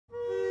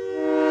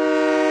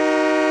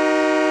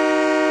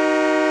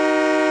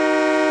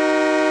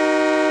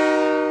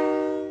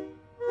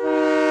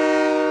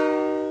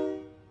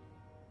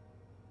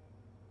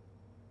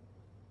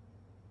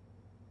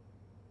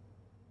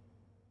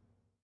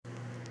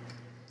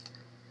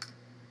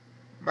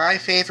My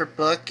favorite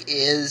book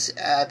is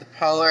The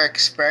Polar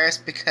Express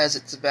because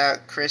it's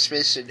about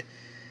Christmas and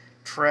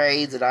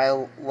trains, and I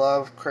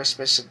love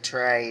Christmas and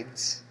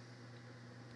trains.